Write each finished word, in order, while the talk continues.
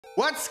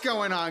What's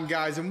going on,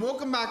 guys, and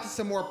welcome back to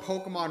some more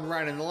Pokemon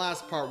Red. In the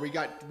last part, we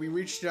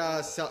reached we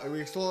explored a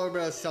little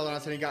bit of Celadon,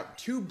 and we got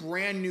two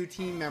brand new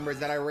team members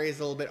that I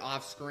raised a little bit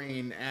off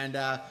screen. And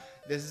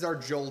this is our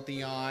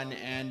Jolteon,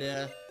 and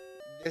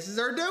this is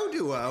our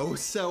Doduo.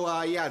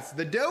 So yeah,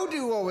 the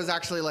Doduo was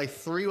actually like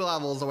 3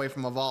 levels away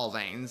from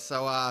evolving,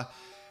 so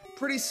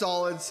pretty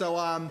solid. So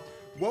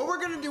what we're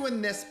gonna do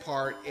in this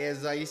part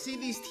is you see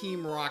these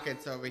Team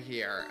Rockets over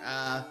here.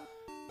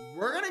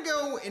 We're gonna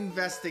go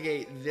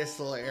investigate this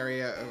little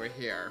area over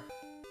here.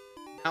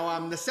 Now,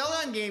 the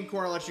Celadon Game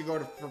Corner lets you go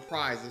for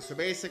prizes. So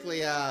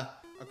basically, a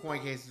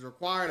coin case is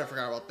required. I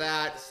forgot about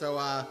that. So,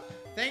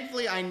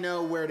 thankfully, I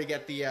know where to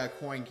get the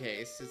coin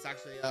case. It's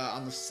actually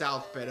on the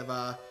south bit of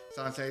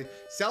Celadon City.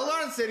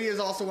 Celadon City is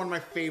also one of my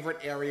favorite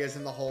areas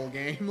in the whole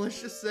game, let's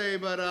just say.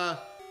 But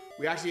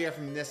we actually get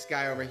from this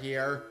guy over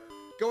here.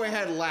 Go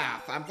ahead,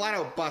 laugh. I'm flat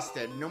out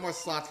busted. No more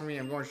slots for me.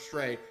 I'm going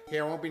straight.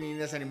 Here, I won't be needing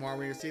this anymore.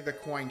 We receive the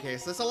coin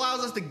case. This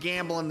allows us to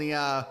gamble in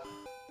the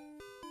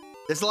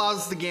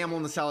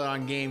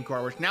Celadon Game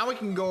Corner, which now we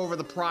can go over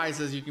the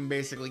prizes you can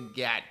basically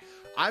get.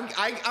 I'm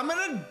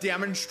gonna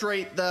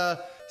demonstrate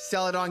the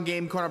Celadon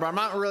Game Corner, but I'm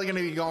not really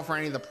gonna be going for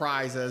any of the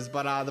prizes.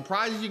 But the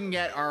prizes you can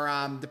get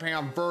are depending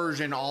on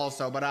version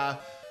also. But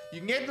you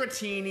can get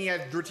Dratini.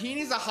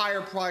 Dratini's a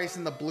higher price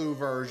in the blue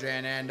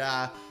version, and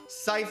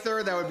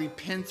Scyther, that would be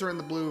Pinsir in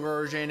the blue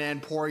version, and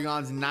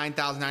Porygon's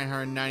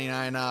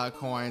 9,999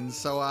 coins.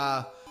 So,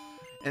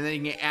 and then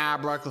you can get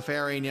Abra,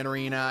 Clefairy,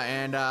 Nidorina,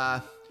 and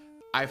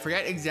I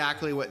forget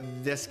exactly what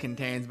this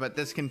contains, but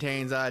this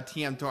contains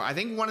TM Tor. I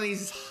think one of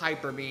these is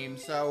Hyper Beam.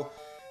 So,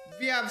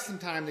 if you have some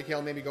time to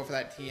kill, maybe go for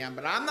that TM.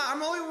 But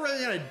I'm only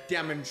really gonna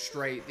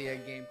demonstrate the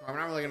game. I'm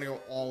not really gonna go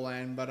all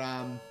in, but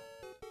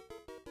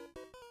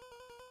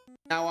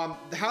now,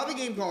 how the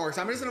game works,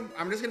 I'm just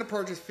gonna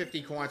purchase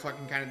 50 coins so I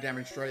can kind of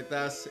demonstrate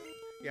this.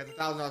 Yeah, it's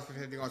 $1,000 for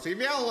 50 coins. So if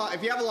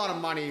you have a lot of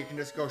money, you can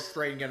just go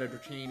straight and get a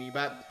Dratini.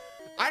 But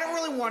I don't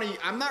really want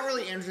to. I'm not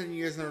really interested in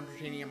using a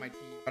Dratini on my team.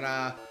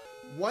 But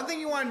one thing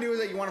you want to do is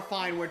that you want to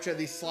find which of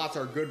these slots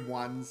are good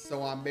ones.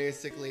 So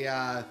basically,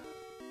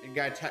 you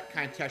gotta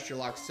kind of test your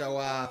luck. So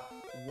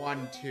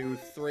 1, 2,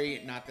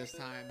 3, not this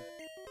time.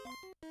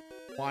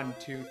 1,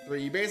 2,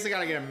 3. You basically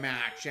gotta get a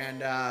match,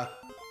 and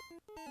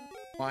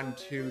 1,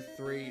 2,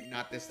 3,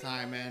 not this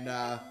time,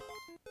 and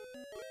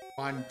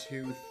 1,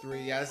 2,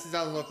 3. Yeah, this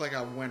doesn't look like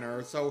a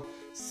winner. So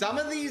some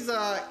of these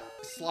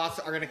slots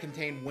are going to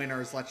contain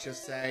winners, let's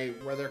just say,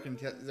 where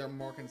they're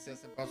more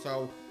consistent.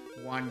 Also,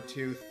 1,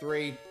 2,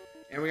 3,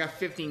 and we got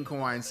 15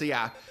 coins. So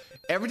yeah,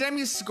 every time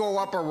you go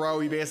up a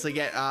row, you basically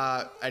get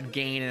a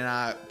gain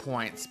in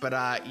points.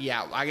 But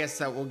yeah, I guess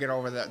that we'll get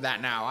over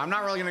that now. I'm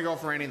not really going to go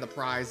for any of the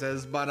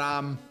prizes, but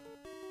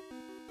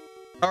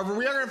however,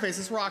 we are going to face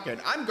this rocket.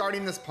 I'm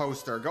guarding this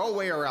poster. Go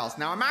away or else.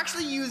 Now, I'm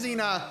actually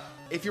using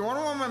if you're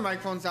wondering why my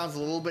microphone sounds a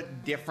little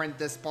bit different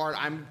this part,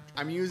 I'm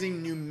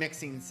using new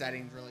mixing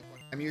settings really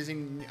quick. I'm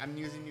using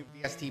new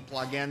VST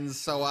plugins.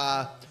 So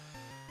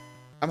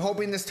I'm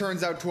hoping this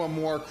turns out to a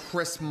more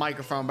crisp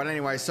microphone. But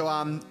anyway,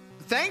 so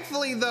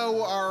thankfully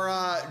though,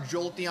 our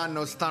Jolteon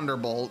knows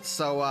Thunderbolt.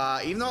 So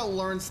even though it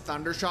learns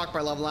Thundershock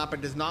by leveling up,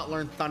 it does not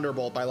learn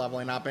Thunderbolt by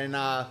leveling up. And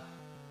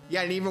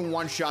yeah, and even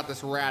one-shot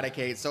this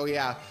Raticate. So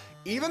yeah.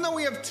 Even though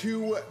we have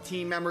 2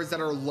 team members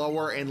that are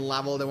lower in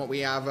level than what we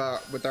have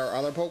with our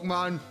other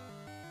Pokemon,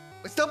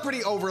 we're still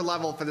pretty over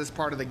level for this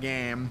part of the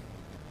game.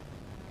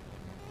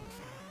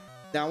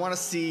 Now I want to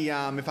see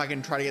if I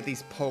can try to get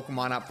these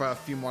Pokemon up for a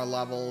few more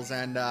levels,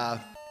 and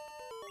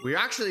we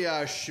actually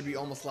should be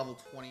almost level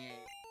 28.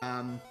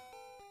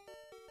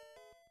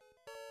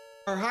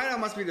 Our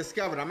hideout must be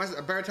discovered. I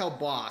better tell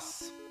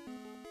boss.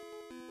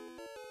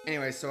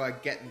 Anyway, so I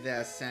get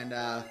this, and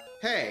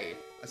hey.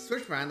 A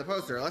switch behind the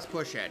poster. Let's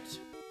push it.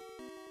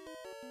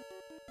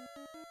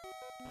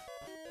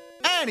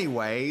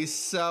 Anyway,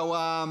 so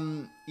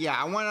yeah,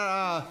 I want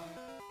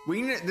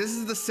to this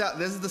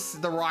is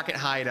the rocket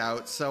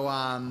hideout. So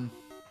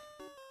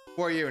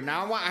for you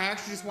now, I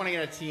actually just want to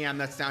get a TM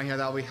that's down here.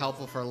 That'll be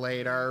helpful for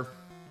later.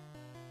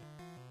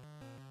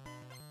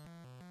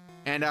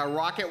 And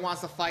Rocket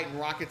wants to fight, and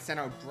Rocket sent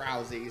out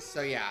Drowsies.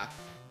 So yeah.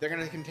 They're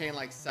gonna contain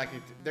like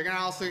psychic. They're gonna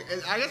also.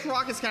 I guess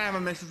Rocket's kind of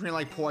have a mix between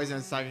like poison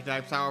and psychic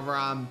types. However,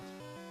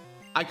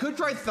 I could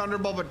try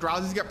Thunderbolt, but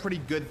Drowsy's got pretty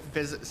good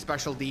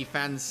special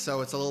defense,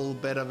 so it's a little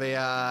bit of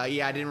a.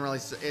 Yeah, I didn't really.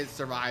 It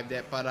survived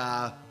it,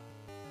 but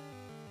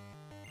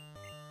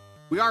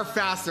we are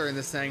faster in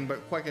this thing.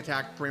 But Quick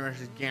Attack pretty much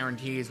just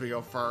guarantees we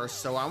go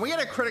first. So we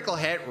get a critical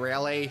hit,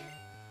 really.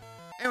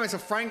 Anyway, so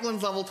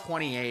Franklin's level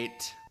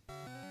 28.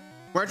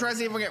 We're gonna try to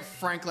see if we get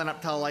Franklin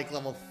up to like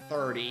level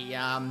 30.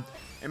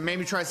 And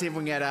maybe try to see if we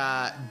can get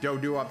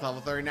Doduo up to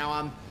level 30.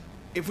 Now,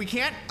 if we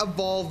can't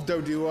evolve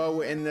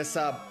Doduo in this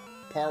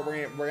part,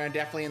 we're gonna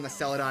definitely in the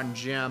Celadon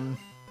gym.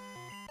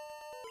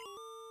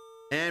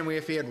 And we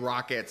defeated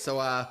Rocket.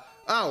 So,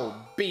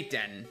 oh,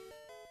 beaten.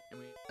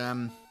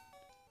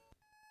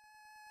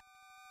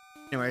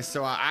 Anyway,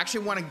 so I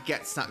actually want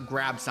to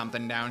grab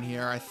something down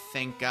here. I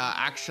think,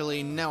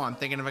 actually, no, I'm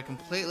thinking of a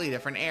completely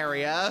different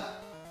area.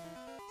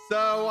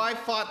 So I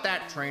fought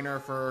that trainer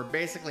for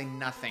basically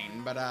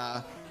nothing, but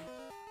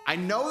I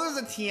know there's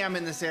a TM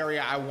in this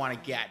area I want to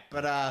get,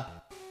 but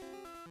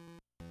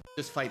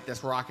just fight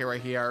this rocket right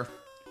here.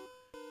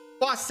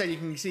 Boss said you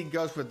can see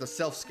ghosts with the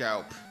self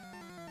scope.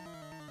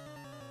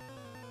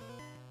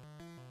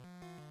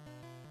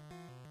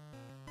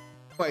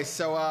 Anyway,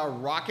 so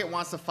Rocket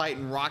wants to fight,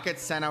 and Rocket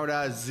sent out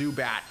a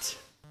Zubat.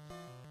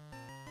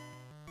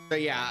 So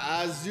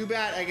yeah,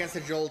 Zubat against a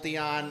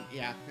Jolteon.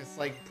 Yeah, it's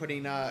like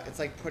putting Steve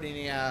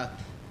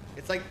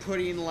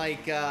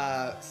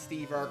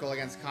Urkel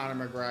against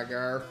Conor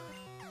McGregor.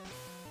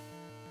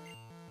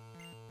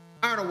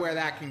 I don't know where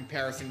that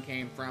comparison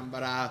came from,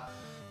 but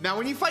now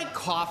when you fight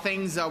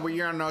Coughings, where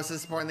you're gonna notice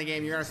this point in the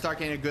game, you're gonna start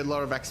getting a good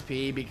load of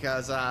XP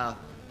because I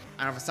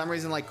don't know, for some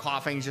reason like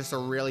Coughing's just a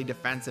really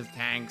defensive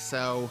tank.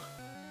 So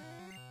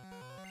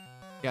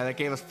yeah, that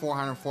gave us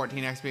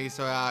 414 XP.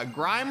 So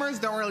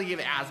Grimers don't really give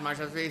as much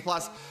XP.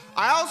 Plus,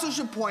 I also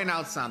should point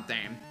out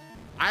something.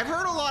 I've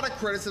heard a lot of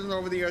criticism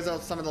over the years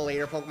of some of the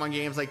later Pokemon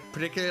games, like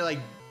particularly like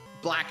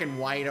Black and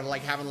White, of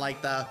like having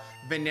like the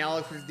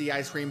vanilla for the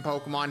ice cream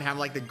Pokemon, having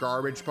like the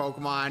garbage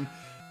Pokemon.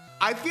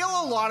 I feel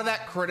a lot of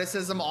that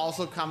criticism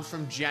also comes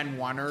from Gen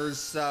 1ers.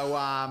 So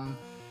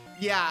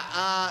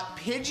yeah,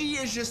 Pidgey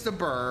is just a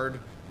bird.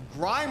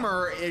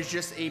 Grimer is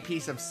just a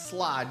piece of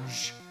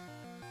sludge.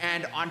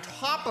 And on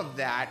top of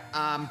that,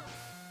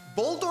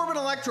 Voltorb and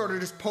Electrode are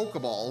just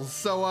Pokeballs.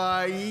 So,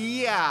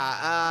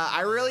 yeah,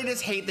 I really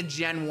just hate the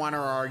Gen 1er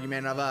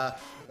argument of,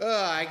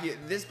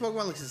 this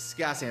Pokemon looks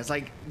disgusting. It's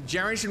like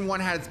Generation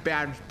 1 had its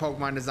bad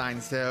Pokemon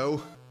designs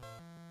too.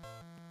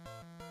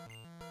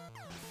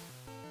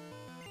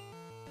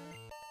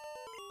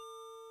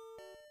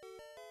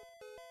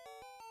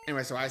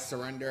 Anyway, so I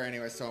surrender.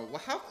 Anyway, so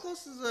how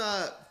close is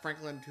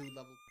Franklin to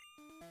level?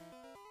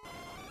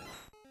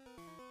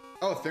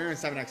 Oh,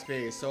 307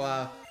 XP. So,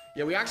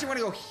 yeah, we actually want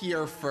to go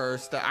here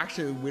first.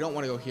 Actually, we don't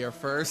want to go here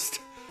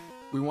first.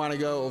 We want to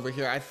go over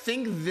here. I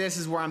think this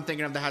is where I'm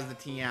thinking of that has the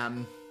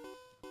TM.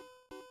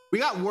 We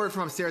got word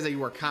from upstairs that you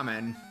were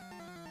coming.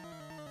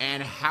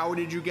 And how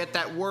did you get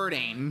that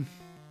wording?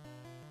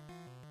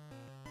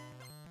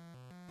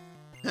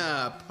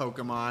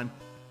 Pokemon.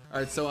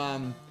 All right, so,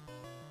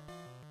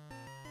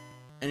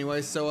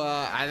 anyway, so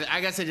I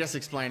guess I just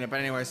explained it, but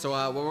anyway, so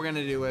what we're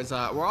gonna do is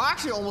we're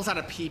actually almost out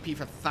of PP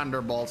for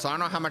Thunderbolt, so I don't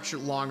know how much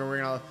longer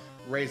we're gonna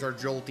raise our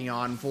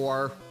Jolteon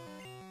for.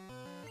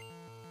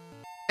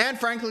 And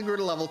Franklin grew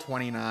to level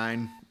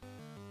 29.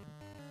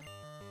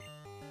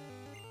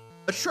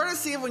 Let's try to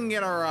see if we can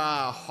get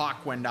our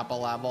Hawkwind up a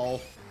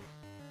level.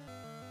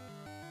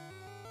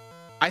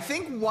 I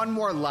think one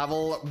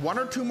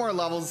or two more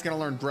levels is gonna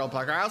learn Drill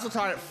Peck. I also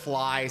taught it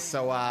Fly,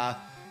 so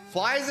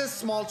Fly is a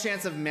small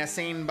chance of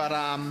missing, but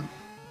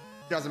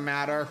doesn't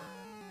matter.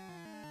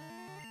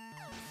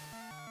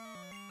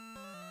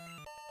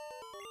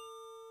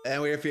 And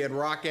we defeated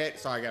Rocket.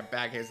 Sorry, I got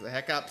bad case of the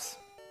hiccups.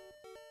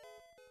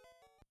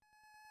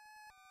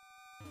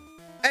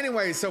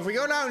 Anyway, so if we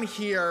go down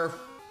here,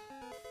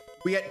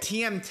 we get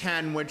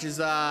TM10, which is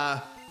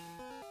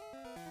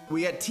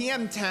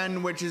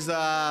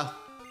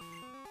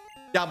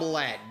Double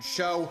Edge.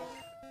 So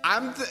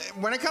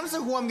when it comes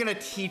to who I'm gonna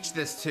teach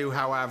this to,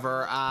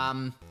 however,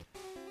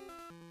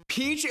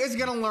 Peach is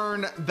gonna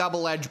learn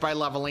Double Edge by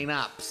leveling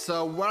up.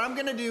 So what I'm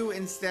gonna do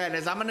instead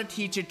is I'm gonna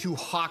teach it to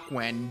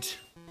Hawkwind,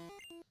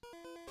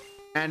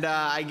 and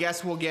I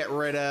guess we'll get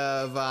rid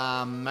of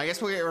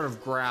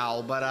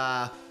Growl.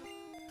 But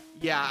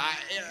yeah,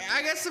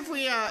 I guess if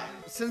we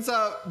since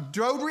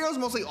Dodrio's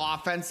mostly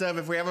offensive,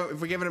 if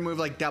we give it a move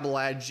like Double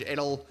Edge,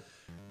 it'll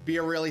be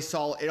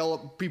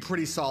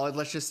pretty solid,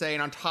 let's just say.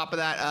 And on top of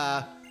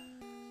that,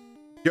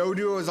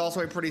 Doduo is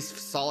also a pretty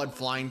solid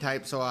flying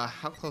type. So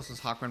how close is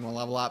Hawkwind will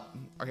level up?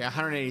 Okay,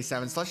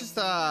 187. So let's just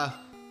I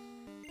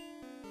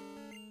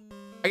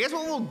guess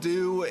what we'll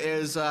do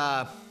is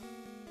I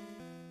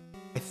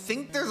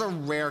think there's a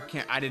rare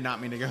I did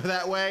not mean to go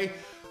that way.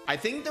 I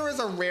think there is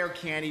a rare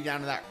candy down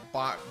to that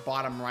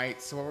bottom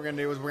right. So what we're gonna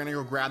do is we're gonna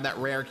go grab that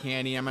rare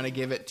candy. I'm gonna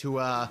give it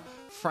to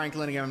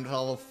Franklin to get him to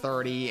level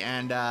 30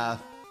 and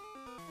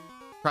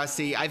press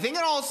C. I think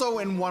it also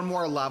in one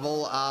more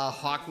level,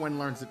 Hawkwind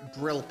learns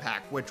Drill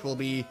Peck, which will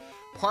be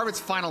part of its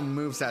final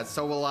moveset.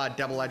 So will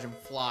Double Edge and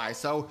Fly.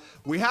 So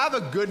we have a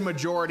good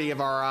majority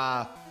of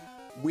our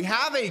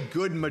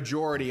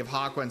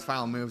Hawkwind's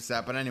final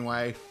moveset. But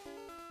anyway,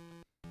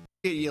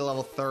 get you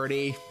level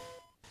 30.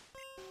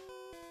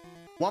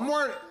 One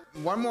more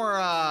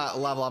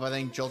level up. I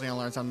think Jolteon will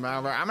learn something.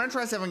 I'm gonna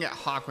try to see if I can get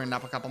Hawkwind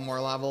up a couple more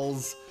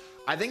levels.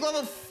 I think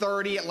level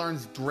 30 it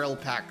learns Drill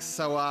Peck.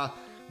 So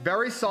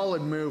very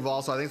solid move.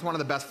 Also, I think it's one of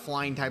the best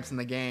flying types in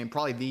the game,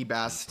 probably the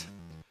best,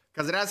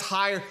 because it has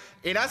higher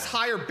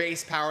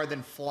base power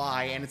than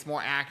Fly, and it's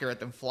more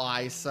accurate than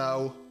Fly.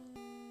 So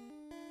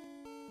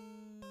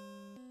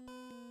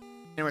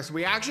anyway, so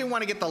we actually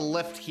want to get the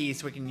lift key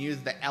so we can use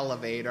the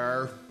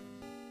elevator.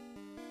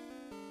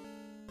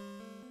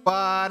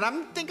 But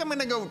I think I'm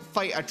gonna go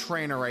fight a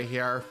trainer right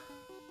here.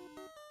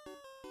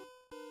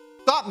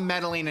 Stop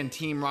meddling in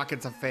Team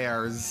Rocket's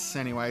affairs.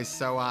 Anyway,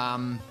 so,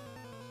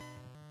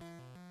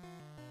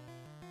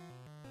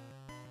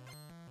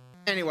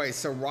 anyway,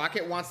 so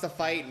Rocket wants to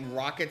fight, and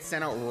Rocket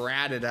sent out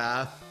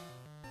Rattata.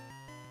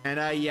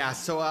 And, yeah,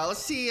 so,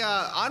 let's see.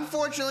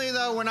 Unfortunately,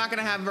 though, we're not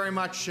going to have very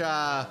much,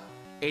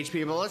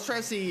 HP, but let's try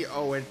to see.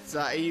 Oh, it's,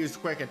 it used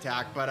Quick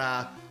Attack,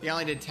 but, he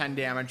only did 10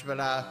 damage. But,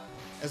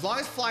 as long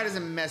as Fly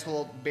doesn't miss,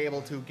 we'll be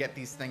able to get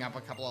these thing up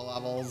a couple of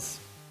levels.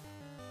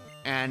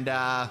 And,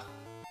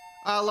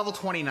 level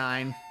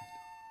 29.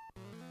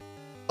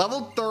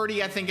 Level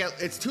 30, I think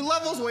it's 2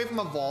 levels away from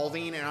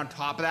evolving, and on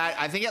top of that,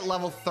 I think at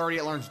level 30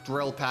 it learns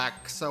Drill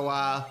Peck. So,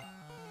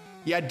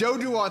 yeah,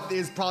 Doduo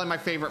is probably my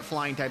favorite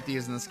flying type to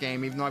use in this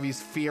game, even though I've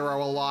used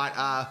Fearow a lot.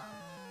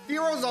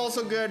 Fearow's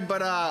also good,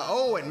 but,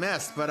 oh, it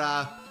missed, but,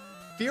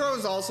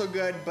 Fearow's also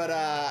good, but,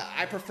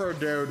 I prefer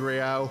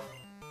Dodrio.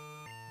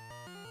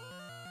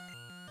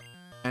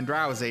 And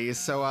Drowsy,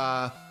 so,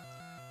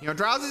 you know,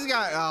 Drowsy's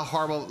got,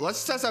 horrible,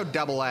 let's test out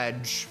Double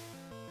Edge.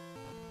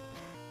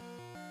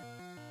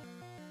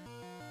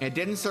 It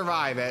didn't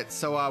survive it,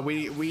 so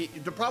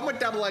the problem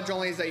with Double Edge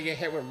only is that you get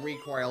hit with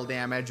recoil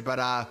damage, but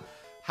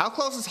how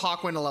close is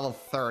Hawkwind to level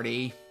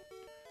 30?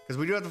 Because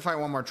we do have to fight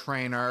one more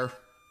trainer.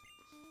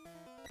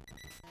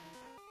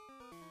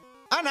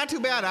 Not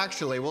too bad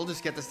actually. We'll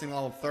just get this thing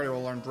level 30.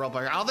 We'll learn Drill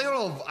Peck. I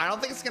don't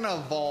think it's gonna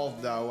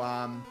evolve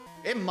though.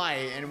 It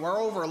might, and we're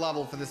over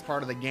level for this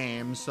part of the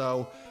game,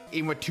 so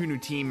even with 2 new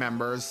team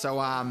members, so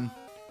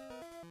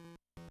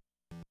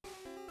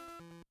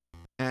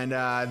and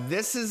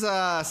this is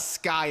a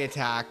Sky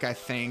Attack, I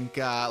think.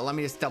 Let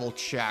me just double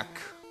check.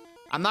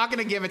 I'm not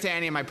gonna give it to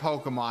any of my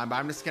Pokemon, but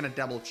I'm just gonna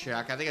double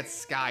check. I think it's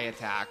Sky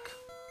Attack.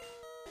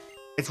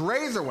 It's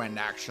Razor Wind,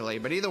 actually,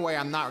 but either way,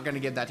 I'm not gonna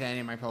give that to any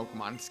of my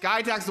Pokemon. Sky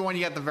Attack's the one you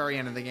get at the very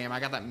end of the game. I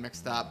got that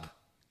mixed up.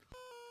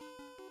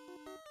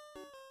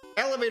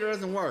 Elevator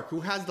doesn't work.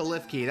 Who has the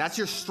lift key? That's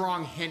your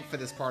strong hint for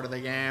this part of the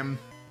game.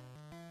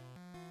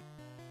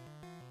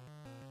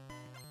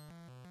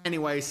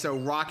 Anyway, so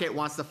Rocket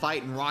wants to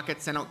fight, and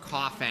Rocket sent out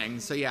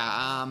Koffing. So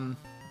yeah,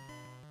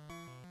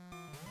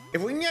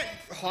 if we can get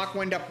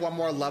Hawkwind up 1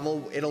 more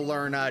level, it'll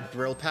learn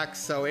Drill Peck.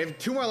 So if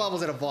 2 more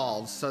levels, it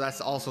evolves. So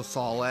that's also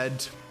solid.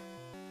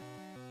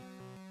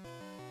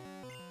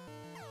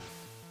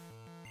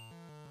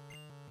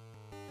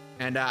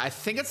 And I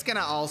think it's gonna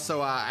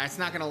also, it's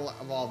not gonna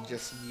evolve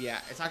just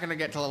yet. It's not gonna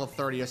get to level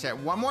 30 just yet.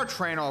 1 more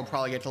trainer will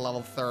probably get to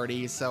level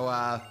 30. So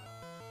I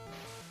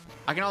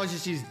can always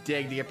just use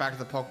Dig to get back to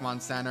the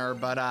Pokemon Center.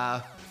 But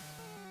I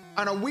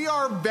don't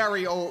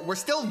know, we're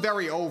still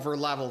very over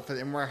leveled,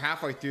 and we're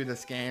halfway through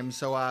this game.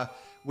 So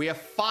we have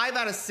 5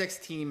 out of 6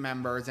 team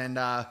members, and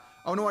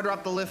oh no, I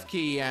dropped the lift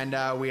key, and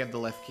we have the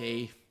lift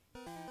key.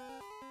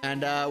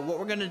 And what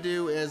we're gonna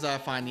do is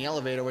find the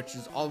elevator, which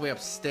is all the way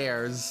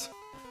upstairs.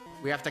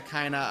 We have to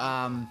kind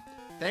of,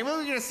 then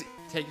we're gonna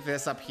take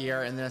this up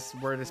here, and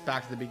we're just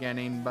back to the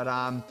beginning. But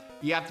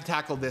you have to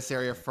tackle this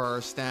area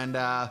first, and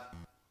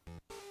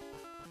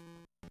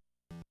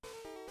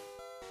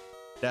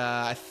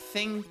I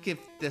think if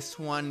this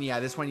one, yeah,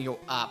 this one you go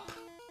up.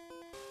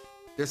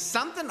 There's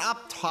something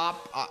up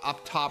top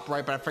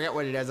right, but I forget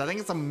what it is. I think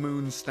it's a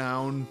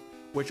Moonstone,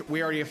 which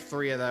we already have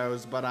 3 of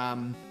those, but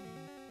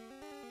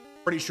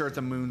pretty sure it's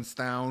a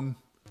Moonstone.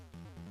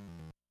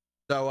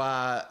 So,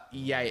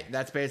 yeah,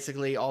 that's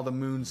basically all the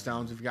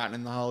Moonstones we've gotten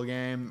in the whole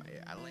game.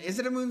 Is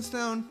it a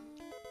Moonstone?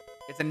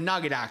 It's a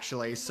Nugget,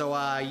 actually. So,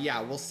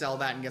 yeah, we'll sell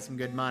that and get some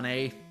good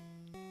money.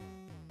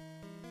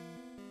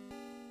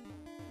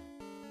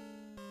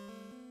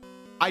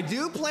 I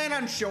do plan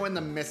on showing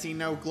the Missing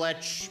No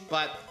glitch,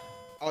 but...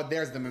 Oh,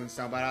 there's the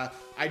Moonstone, but,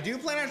 I do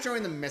plan on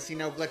showing the Missing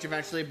No glitch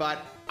eventually,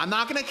 but I'm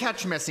not gonna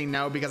catch Missing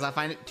No because I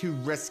find it too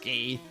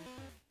risky.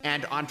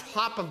 And on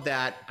top of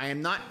that, I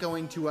am not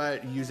going to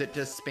use it to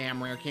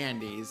spam rare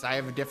candies. I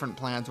have different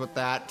plans with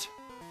that.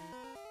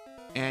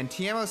 And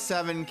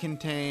TM07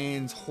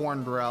 contains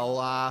Horn Drill.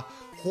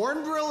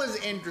 Horn Drill is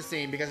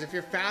interesting because if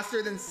you're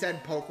faster than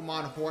said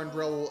Pokemon, Horn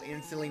Drill will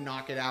instantly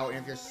knock it out. And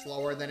if you're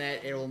slower than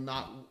it, it'll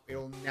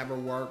never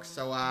work.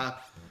 So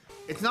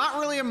it's not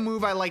really a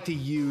move I like to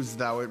use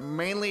though.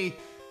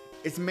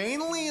 It's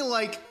mainly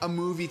like a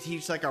move you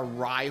teach like a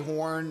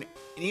Rhyhorn,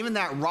 and even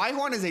that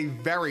Rhyhorn is a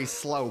very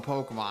slow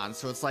Pokemon,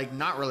 so it's like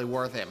not really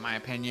worth it in my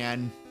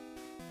opinion.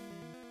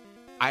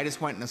 I just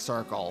went in a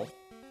circle.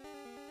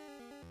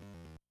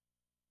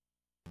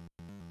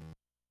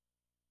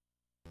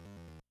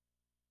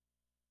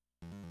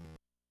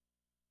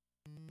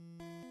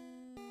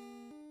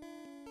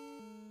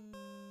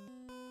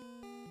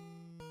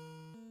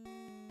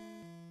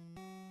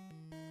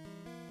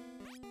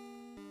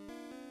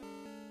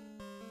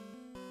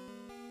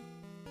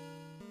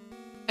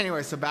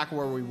 Anyway, so back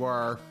where we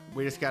were,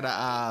 we just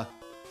gotta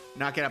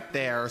not get up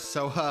there.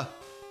 So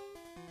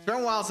it's been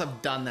a while since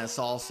I've done this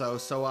also,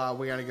 so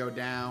we gotta go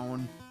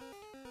down,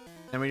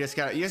 and you just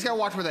gotta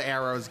watch where the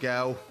arrows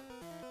go.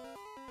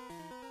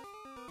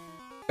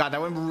 God,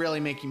 that would really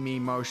making me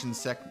motion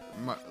sick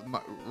and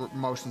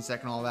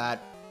all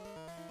that.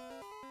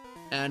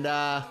 And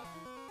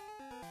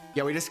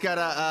yeah, we just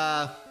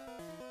gotta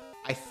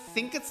I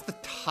think it's the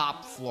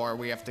top floor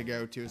we have to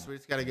go to. So we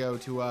just got to go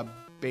to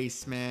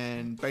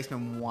basement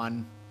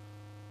 1.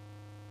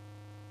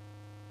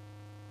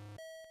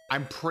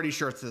 I'm pretty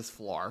sure it's this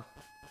floor.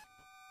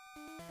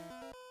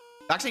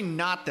 Actually,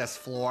 not this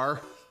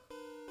floor.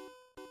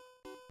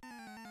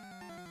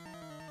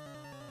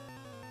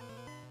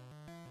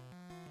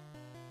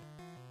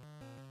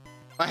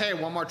 But hey,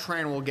 one more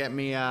train will get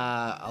me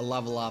a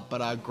level up.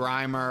 But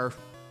Grimer,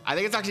 I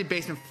think it's actually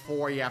basement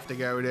 4 you have to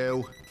go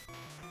to.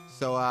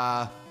 So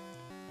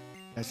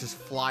let's just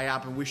fly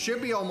up, and we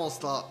should be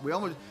almost.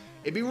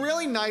 It'd be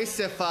really nice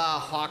if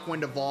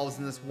Hawkwind evolves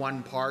in this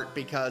one part,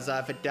 because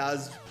if it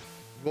does,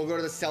 we'll go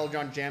to the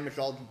Celadon gym. If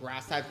all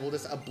grass types, we'll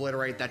just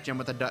obliterate that gym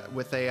with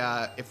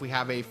a if we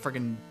have a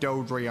friggin'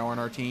 Dodrio on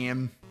our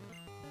team.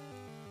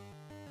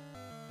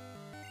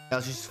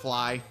 Let's just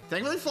fly.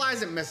 Thankfully, fly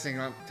isn't missing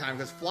time,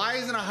 because fly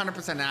isn't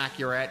 100%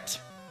 accurate.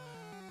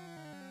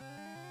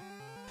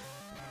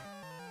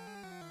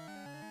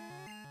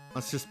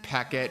 Let's just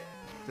peck it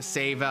to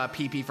save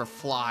PP for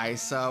fly.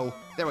 So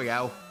there we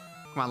go.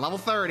 Come on, level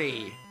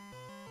 30.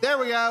 There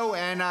we go,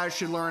 and I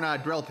should learn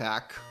drill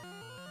peck.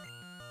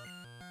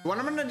 What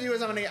I'm gonna do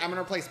is I'm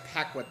gonna replace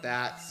peck with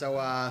that.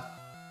 So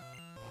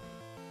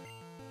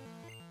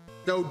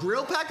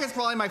drill peck is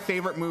probably my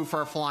favorite move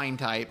for a flying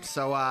type.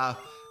 So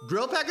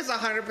drill peck is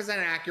 100%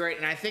 accurate,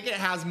 and I think it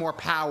has more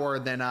power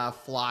than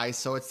fly.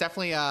 So it's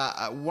definitely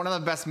one of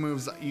the best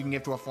moves you can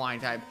give to a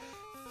flying type.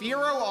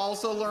 Fearow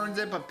also learns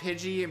it, but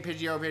Pidgey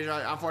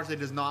unfortunately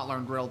does not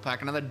learn drill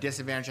peck. Another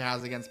disadvantage it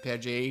has against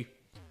Pidgey.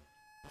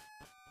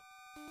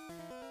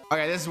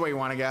 Okay, this is where you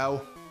want to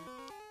go.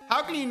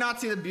 How can you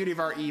not see the beauty of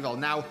our evil?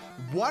 Now,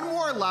 one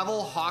more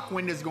level,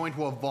 Hawkwind is going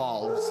to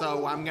evolve.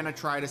 So I'm going to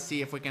try to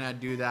see if we can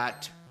do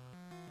that.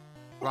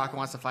 Rocket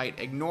wants to fight.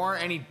 Ignore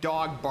any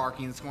dog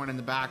barking that's going in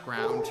the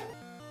background.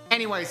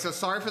 Anyway, so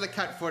sorry for the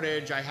cut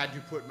footage. I had to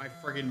put my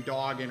friggin'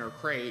 dog in her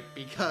crate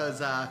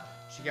because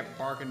she kept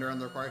barking during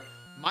the recording.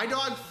 My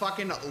dog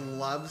fucking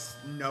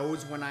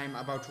knows when I'm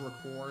about to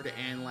record,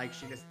 and like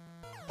she just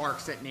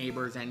barks at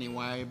neighbors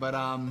anyway. But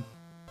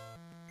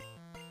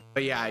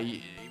yeah,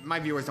 my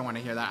viewers don't want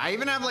to hear that. I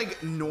even have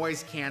like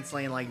noise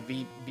canceling like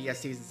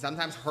VSTs, and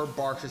sometimes her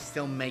barks just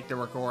still make the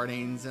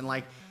recordings, and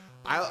like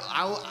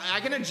I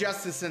can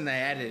adjust this in the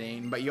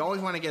editing, but you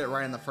always want to get it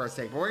right in the first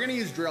take. But we're gonna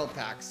use drill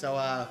peck.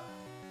 So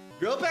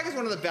drill peck is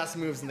one of the best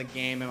moves in the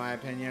game, in my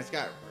opinion. It's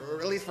got,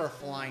 at least for a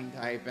flying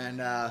type, and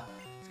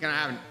it's gonna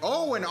have an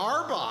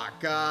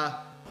Arbok.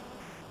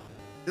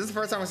 This is the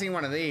first time I've seen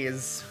one of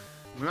these.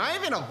 We might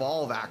even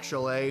evolve,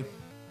 actually.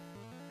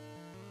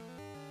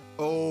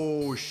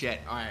 Oh shit!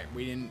 All right,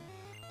 we didn't.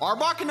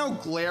 Arbok can no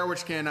glare,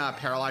 which can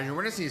paralyze you.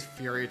 We're gonna use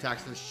Fury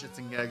attacks for the shits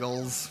and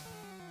giggles.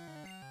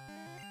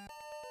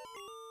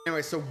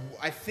 Anyway, so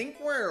I think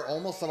we're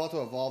almost about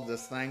to evolve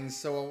this thing.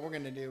 So what we're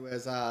gonna do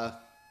is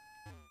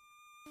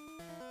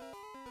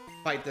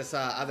fight this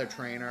other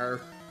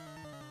trainer.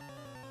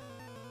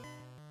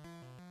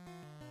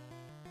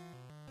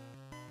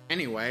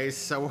 Anyways,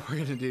 so what we're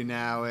gonna do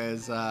now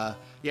is yeah,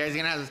 he's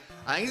gonna have.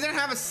 I think he's gonna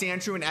have a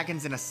Sandshrew, and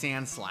Ekans, and a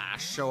Sand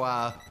Slash.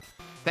 So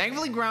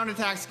thankfully, ground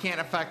attacks can't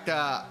affect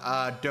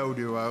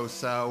Doduo.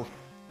 So,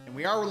 and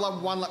we are level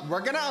 1.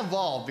 We're gonna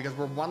evolve because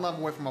we're 1 level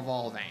away from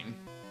evolving.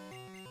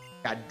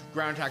 Yeah,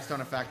 ground attacks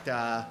don't affect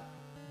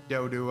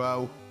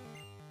Doduo.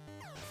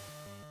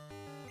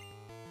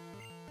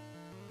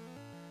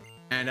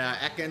 And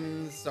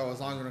Ekans, so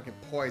as long as we don't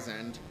get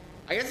poisoned.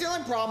 I guess the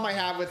only problem I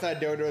have with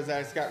Doduo is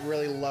that it's got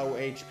really low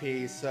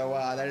HP, so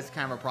that is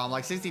kind of a problem.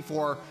 Like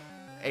 64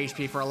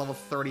 HP for a level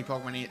 30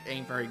 Pokemon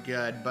ain't very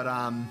good, but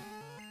all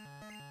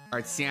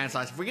right, Sand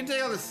Slash. If we can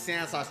take out the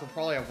Sand Slash, we'll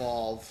probably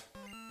evolve.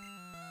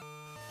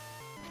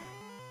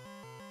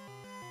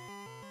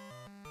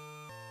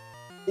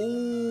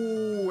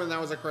 Ooh, and that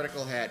was a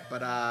critical hit,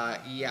 but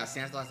yeah,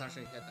 Sand Slash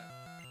actually hit that.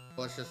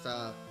 Let's just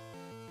of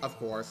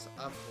course.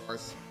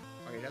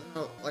 Okay, doesn't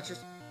know. Let's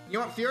just. You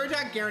know what? Fury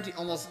attack guarantee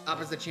almost up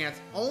as the chance.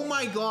 Oh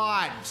my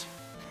god!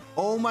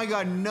 Oh my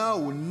god!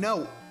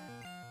 No.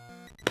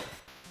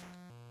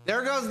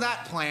 There goes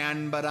that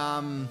plan. But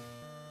I'm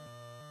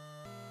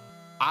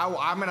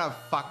gonna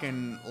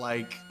fucking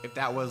like if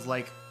that was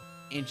like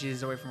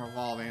inches away from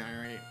evolving. All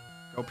right,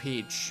 go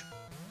Peach.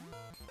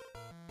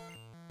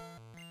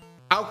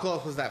 How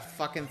close was that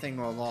fucking thing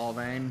to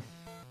evolving?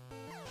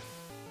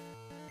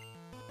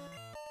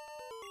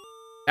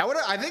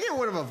 I think it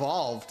would have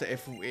evolved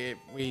if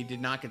we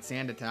did not get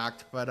sand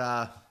attacked, but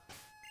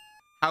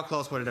how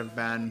close would it have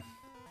been?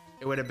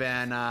 It would have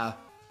been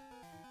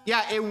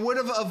yeah, it would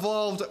have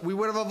evolved. We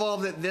would have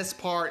evolved at this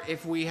part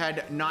if we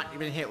had not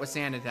been hit with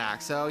sand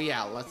attack. So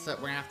yeah, let's we're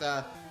gonna have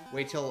to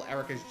wait till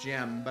Erica's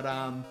gym. But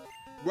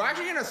we're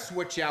actually gonna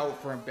switch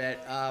out for a bit.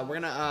 We're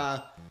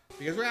gonna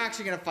because we're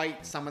actually gonna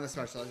fight some of the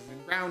specialists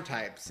in ground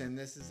types, and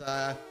this is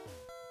so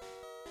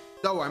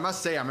I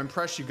must say I'm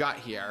impressed you got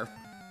here.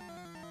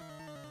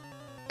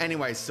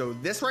 Anyway, so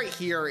this right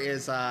here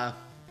is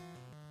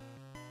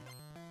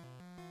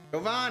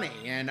Giovanni,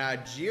 and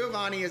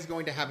Giovanni is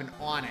going to have an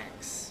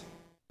Onix.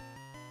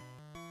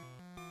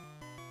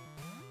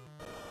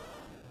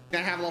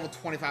 Gonna have level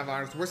 25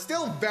 honors. We're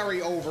still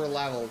very over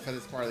leveled for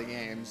this part of the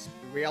games.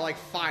 We are like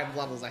 5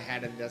 levels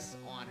ahead of this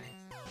on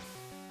it.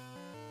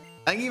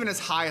 I think even its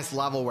highest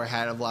level we're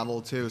ahead of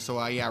level 2.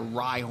 So yeah,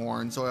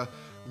 Rhyhorn. So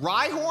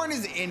Rhyhorn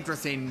is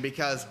interesting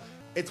because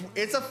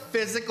it's a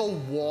physical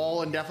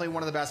wall and definitely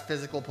one of the best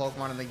physical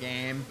Pokemon in the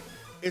game.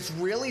 It's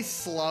really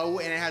slow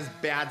and it has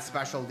bad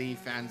special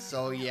defense.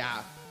 So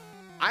yeah.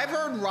 I've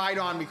heard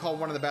Rhydon be called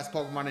one of the best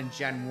Pokemon in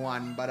Gen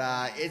 1,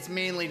 but it's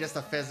mainly just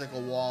a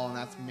physical wall, and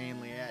that's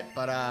mainly it.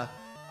 But I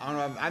don't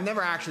know. I've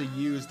never actually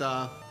used.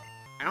 I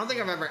don't think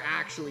I've ever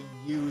actually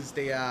used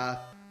a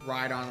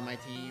Rhydon on my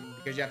team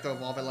because you have to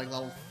evolve at like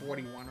level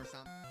 41 or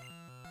something.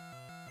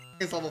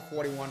 It's level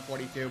 41,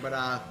 42.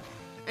 But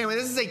anyway,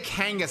 this is a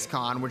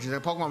Kangaskhan, which is a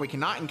Pokemon we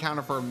cannot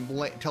encounter for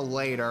till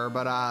later.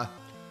 But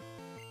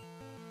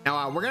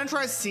now we're gonna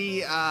try to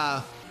see.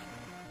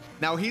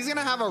 Now he's gonna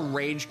have a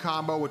rage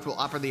combo, which will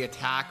upper the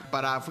attack,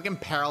 but if we can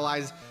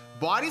paralyze,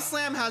 Body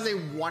Slam has a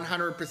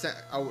 100%,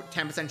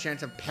 10%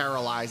 chance of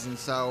paralyzing.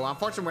 So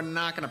unfortunately, we're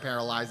not gonna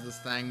paralyze this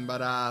thing,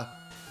 but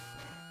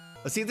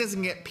let's see if this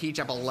can get Peach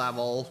up a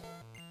level.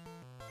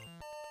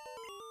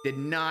 Did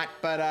not,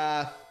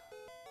 but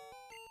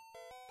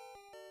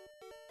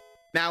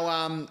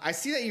now I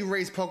see that you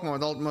raise Pokemon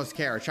with utmost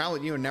care. Child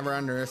with you and never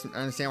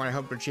understand what I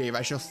hope to achieve.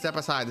 I shall step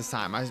aside this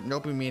time. I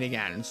hope we meet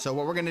again. So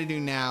what we're gonna do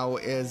now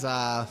is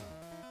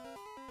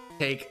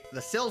take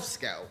the Sylph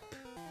Scope.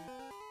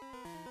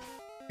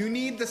 You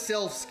need the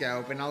Sylph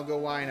Scope, and I'll go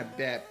why in a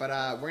bit, but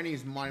we're gonna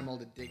use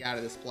Monument to dig out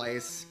of this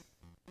place.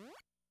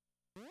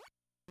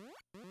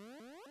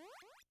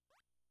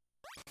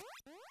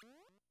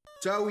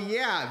 So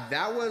yeah,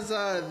 that was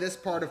this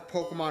part of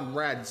Pokemon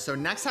Red. So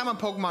next time on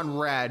Pokemon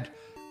Red,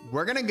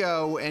 we're gonna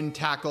go and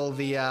tackle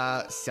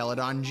the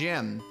Celadon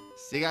Gym.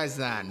 See you guys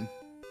then.